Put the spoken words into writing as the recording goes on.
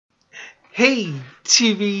Hey,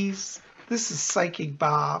 TVs, this is Psychic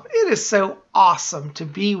Bob. It is so awesome to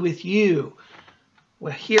be with you.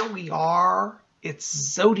 Well, here we are. It's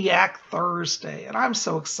Zodiac Thursday, and I'm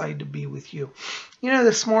so excited to be with you. You know,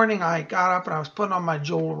 this morning I got up and I was putting on my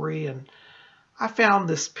jewelry, and I found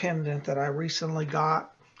this pendant that I recently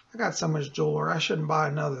got. I got so much jewelry, I shouldn't buy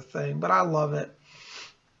another thing, but I love it.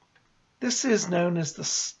 This is known as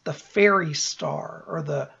the fairy star, or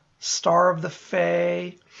the star of the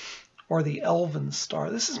fae, or the elven star.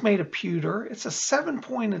 This is made of pewter. It's a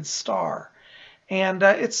 7-pointed star, and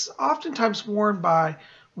it's oftentimes worn by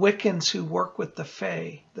Wiccans who work with the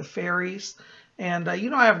fae, the fairies. And you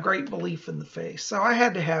know, I have great belief in the fae, so I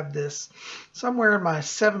had to have this. So I'm wearing my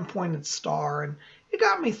 7-pointed star, and it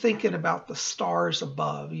got me thinking about the stars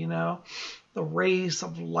above, you know, the rays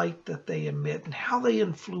of light that they emit and how they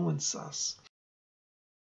influence us.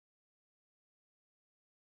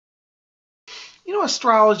 You know,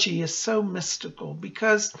 astrology is so mystical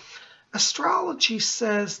because astrology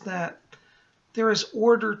says that there is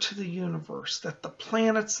order to the universe, that the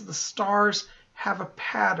planets, the stars have a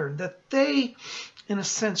pattern, that they, in a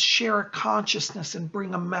sense, share a consciousness and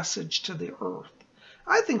bring a message to the earth.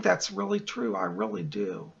 I think that's really true. I really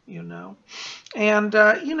do, you know. And,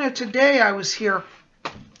 you know, today I was here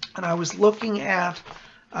and I was looking at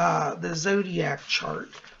the Zodiac chart.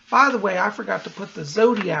 By the way, I forgot to put the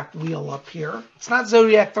Zodiac wheel up here. It's not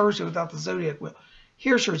Zodiac Thursday without the Zodiac wheel.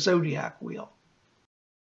 Here's your Zodiac wheel.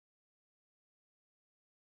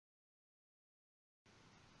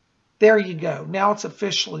 There you go. Now it's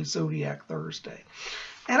officially Zodiac Thursday.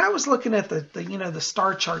 And I was looking at the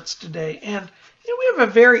star charts today, and you know, we have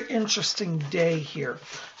a very interesting day here.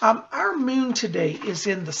 Our moon today is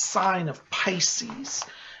in the sign of Pisces.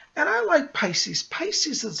 And I like Pisces.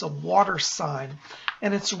 Pisces is a water sign,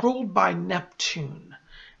 and it's ruled by Neptune.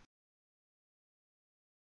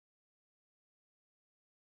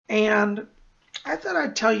 And I thought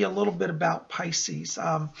I'd tell you a little bit about Pisces.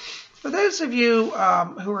 For those of you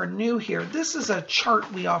who are new here, this is a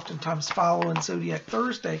chart we oftentimes follow in Zodiac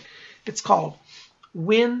Thursday. It's called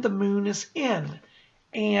When the Moon is In.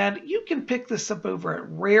 And you can pick this up over at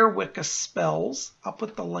Rare Wicca Spells. I'll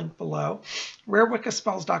put the link below.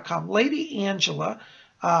 RareWiccaSpells.com. Lady Angela,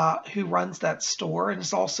 who runs that store and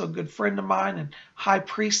is also a good friend of mine and High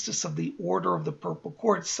Priestess of the Order of the Purple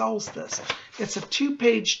Cord, sells this. It's a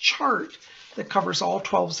 2-page chart that covers all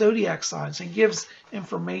 12 zodiac signs and gives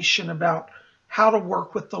information about how to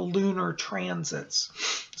work with the lunar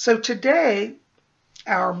transits. So today,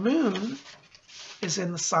 our moon is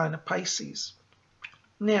in the sign of Pisces.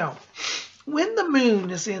 Now, when the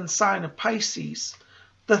moon is in sign of Pisces,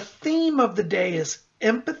 the theme of the day is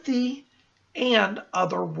empathy and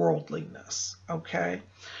otherworldliness, okay?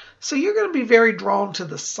 So you're going to be very drawn to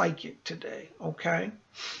the psychic today, okay?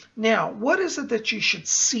 Now, what is it that you should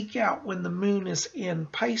seek out when the moon is in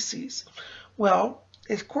Pisces? Well,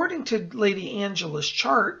 according to Lady Angela's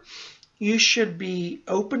chart, you should be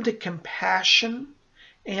open to compassion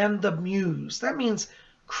and the muse. That means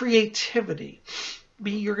creativity.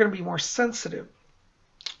 You're going to be more sensitive.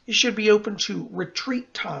 You should be open to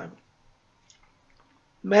retreat time,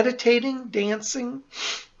 meditating, dancing,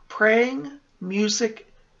 praying,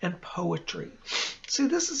 music, and poetry. See,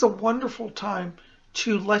 this is a wonderful time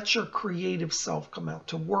to let your creative self come out,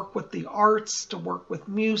 to work with the arts, to work with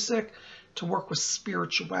music, to work with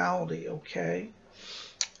spirituality, okay?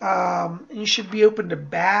 And you should be open to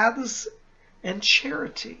baths and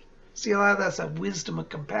charity. See, a lot of that's that wisdom and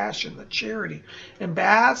compassion, the charity. And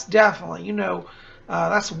baths, definitely, you know,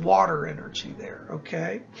 that's water energy there,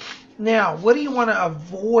 okay? Now, what do you want to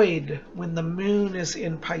avoid when the moon is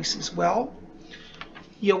in Pisces? Well,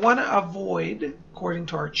 you want to avoid, according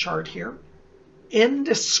to our chart here,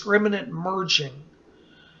 indiscriminate merging,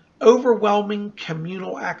 overwhelming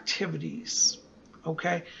communal activities,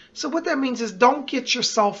 okay? So what that means is don't get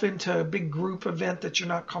yourself into a big group event that you're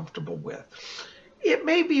not comfortable with. It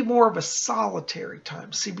may be more of a solitary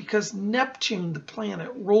time. See, because Neptune, the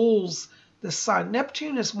planet, rules the sign.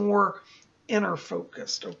 Neptune is more inner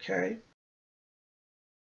focused, okay?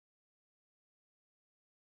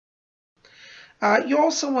 You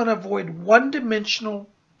also want to avoid one-dimensional,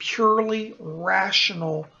 purely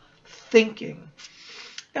rational thinking.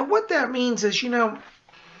 And what that means is, you know,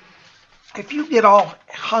 if you get all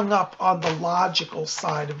hung up on the logical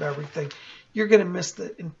side of everything, you're going to miss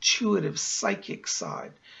the intuitive, psychic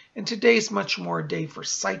side. And today's much more a day for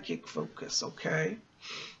psychic focus, okay?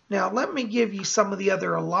 Now, let me give you some of the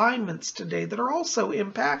other alignments today that are also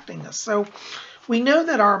impacting us. So we know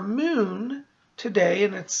that our moon today,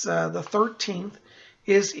 and it's the 13th,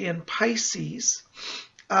 is in Pisces.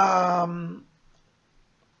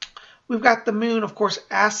 We've got the moon, of course,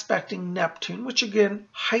 aspecting Neptune, which again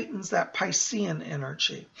heightens that Piscean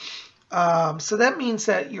energy. So that means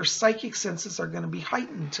that your psychic senses are going to be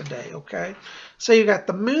heightened today, okay? So you got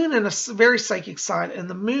the moon in a very psychic sign, and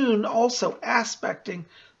the moon also aspecting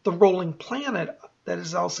the rolling planet that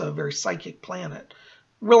is also a very psychic planet.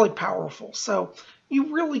 Really powerful. So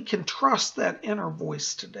you really can trust that inner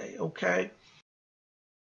voice today, okay?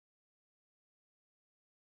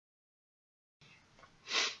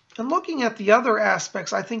 And looking at the other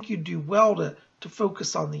aspects, I think you do well to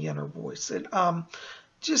focus on the inner voice. And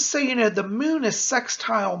just so you know, the moon is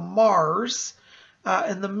sextile Mars,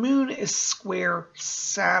 and the moon is square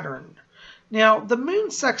Saturn. Now, the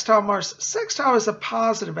moon sextile Mars, sextile is a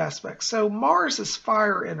positive aspect. So Mars is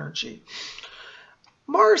fire energy.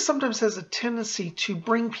 Mars sometimes has a tendency to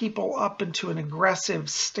bring people up into an aggressive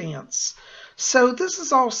stance. So this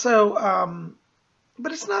is also,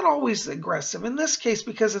 but it's not always aggressive. In this case,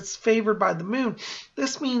 because it's favored by the moon,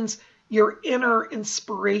 this means your inner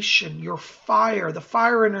inspiration, your fire, the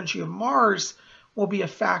fire energy of Mars will be a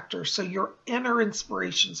factor. So your inner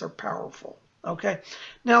inspirations are powerful. Okay.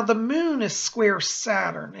 Now the moon is square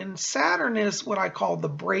Saturn, and Saturn is what I call the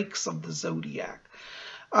brakes of the zodiac.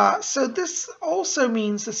 So this also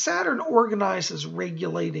means that Saturn organizes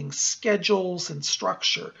regulating schedules and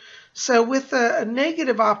structure. So with a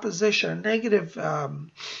negative opposition, a negative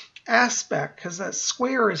aspect, because that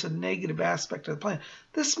square is a negative aspect of the planet,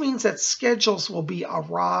 this means that schedules will be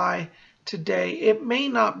awry today. It may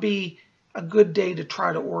not be a good day to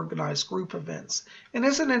try to organize group events. And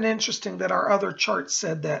isn't it interesting that our other charts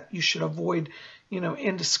said that you should avoid,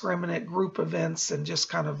 indiscriminate group events and just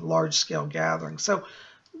kind of large-scale gatherings. So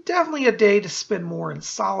definitely a day to spend more in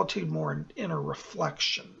solitude, more in inner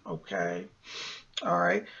reflection, okay? All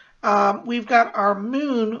right. We've got our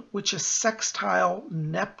moon, which is sextile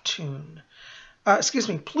Neptune.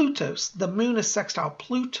 Pluto. The moon is sextile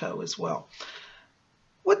Pluto as well.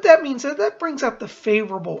 What that means is that brings up the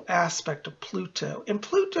favorable aspect of Pluto. And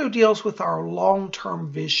Pluto deals with our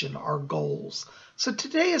long-term vision, our goals. So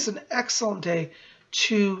today is an excellent day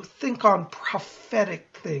to think on prophetic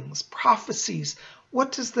things, prophecies.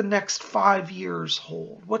 What does the next 5 years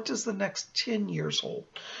hold? What does the next 10 years hold?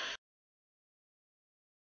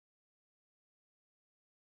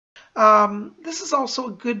 This is also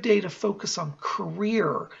a good day to focus on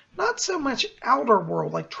career, not so much outer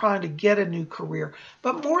world, like trying to get a new career,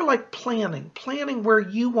 but more like planning where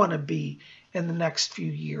you want to be in the next few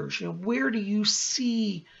years. Where do you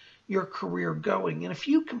see your career going? And if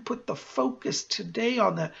you can put the focus today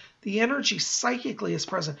on that, the energy psychically is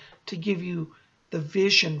present to give you the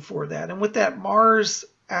vision for that. And with that Mars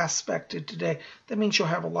aspect of today, that means you'll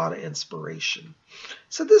have a lot of inspiration.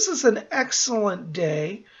 So this is an excellent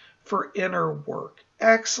day for inner work.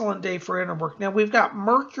 Excellent day for inner work. Now we've got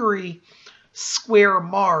Mercury square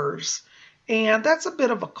Mars, and that's a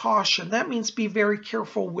bit of a caution. That means be very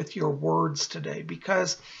careful with your words today,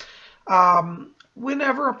 because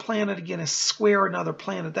whenever a planet again is square another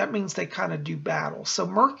planet, that means they kind of do battle. So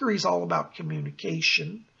Mercury's all about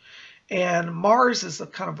communication, and Mars is a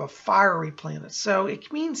kind of a fiery planet. So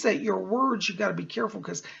it means that your words, you got to be careful,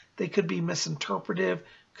 because they could be misinterpretive,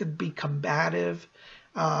 could be combative.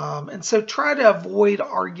 And so try to avoid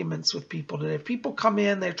arguments with people today. If people come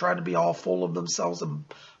in, they're trying to be all full of themselves and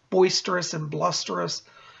boisterous and blusterous,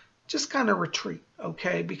 just kind of retreat,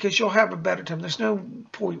 okay? Because you'll have a better time. There's no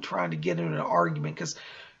point trying to get into an argument, because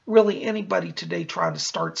really anybody today trying to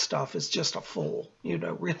start stuff is just a fool.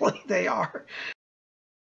 Really they are.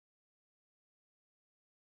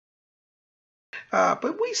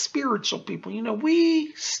 But we spiritual people,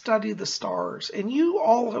 we study the stars, and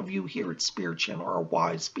all of you here at Spirit Channel are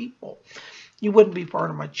wise people. You wouldn't be part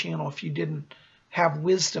of my channel if you didn't have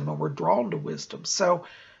wisdom and were drawn to wisdom. So,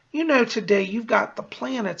 today you've got the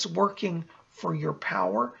planets working for your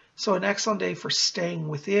power. So an excellent day for staying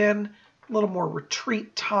within, a little more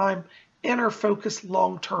retreat time, inner focus,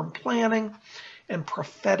 long-term planning, and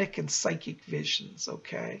prophetic and psychic visions,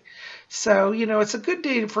 okay? So, it's a good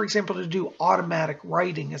day, for example, to do automatic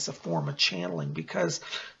writing as a form of channeling, because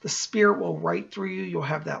the spirit will write through you. You'll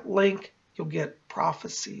have that link. You'll get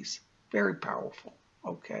prophecies. Very powerful,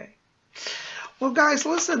 okay? Well, guys,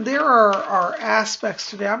 listen, there are our aspects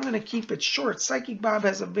today. I'm going to keep it short. Psychic Bob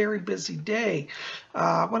has a very busy day.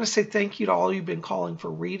 I want to say thank you to all you've been calling for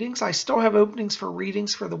readings. I still have openings for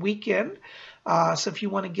readings for the weekend. So if you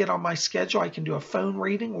want to get on my schedule, I can do a phone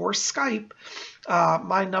reading or Skype.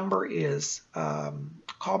 My number is,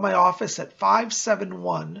 call my office at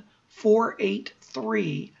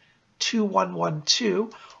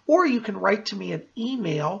 571-483-2112, or you can write to me an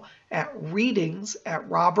email at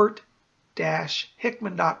readings@robert-kennedy.com.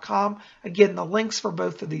 robert-hickman.com. Again, the links for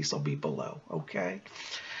both of these will be below, okay?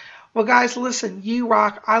 Well, guys, listen, you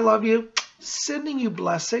rock. I love you. Sending you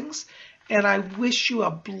blessings. And I wish you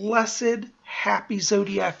a blessed, happy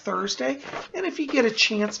Zodiac Thursday. And if you get a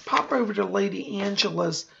chance, pop over to Lady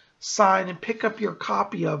Angela's sign and pick up your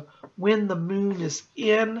copy of When the Moon is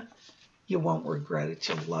In. You won't regret it.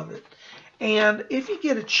 You'll love it. And if you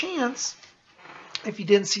get a chance, if you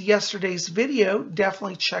didn't see yesterday's video,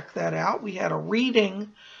 definitely check that out. We had a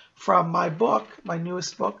reading from my book, my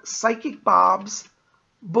newest book, Psychic Bob's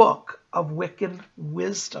Book of Wiccan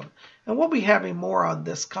Wisdom. And we'll be having more on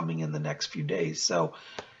this coming in the next few days. So,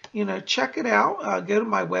 you know, check it out. Go to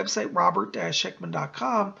my website,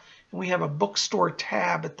 robert-hickman.com, and we have a bookstore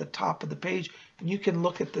tab at the top of the page. And you can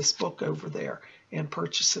look at this book over there and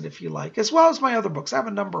purchase it if you like, as well as my other books. I have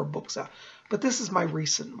a number of books out, but this is my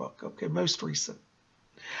recent book, okay, most recent.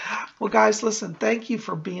 Well, guys, listen, thank you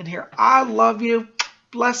for being here. I love you.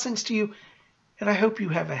 Blessings to you, and I hope you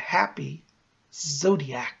have a happy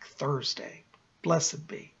Zodiac Thursday. Blessed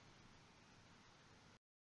be.